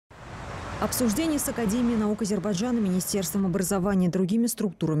Обсуждения с Академией наук Азербайджана, Министерством образования и другими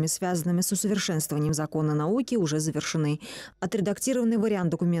структурами, связанными с усовершенствованием закона науки, уже завершены. Отредактированный вариант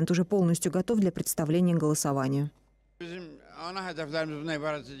документа уже полностью готов для представления голосованию.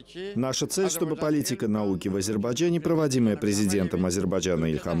 Наша цель, чтобы политика науки в Азербайджане, проводимая президентом Азербайджана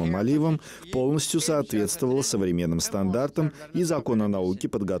Ильхамом Алиевым, полностью соответствовала современным стандартам, и закон о науке,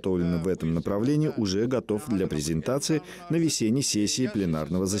 подготовленный в этом направлении, уже готов для презентации на весенней сессии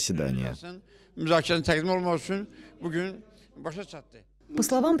пленарного заседания. По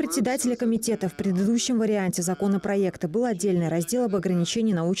словам председателя комитета, в предыдущем варианте законопроекта был отдельный раздел об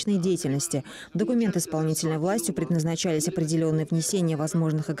ограничении научной деятельности. В документ исполнительной властью предназначались определенные внесения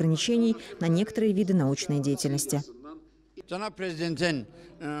возможных ограничений на некоторые виды научной деятельности.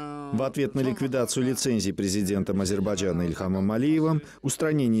 В ответ на ликвидацию лицензий президентом Азербайджана Ильхамом Алиевым,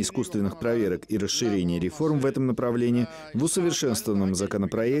 устранение искусственных проверок и расширение реформ в этом направлении, в усовершенствованном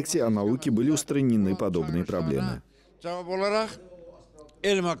законопроекте о науке были устранены подобные проблемы.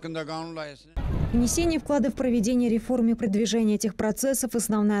 Внесение вклада в проведение реформ и продвижение этих процессов –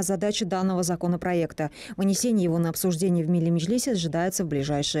 основная задача данного законопроекта. Вынесение его на обсуждение в Милли Меджлисе ожидается в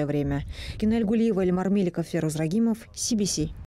ближайшее время. Кинель Гулиева, Эльмар Меликов, Феруз Рагимов, CBC.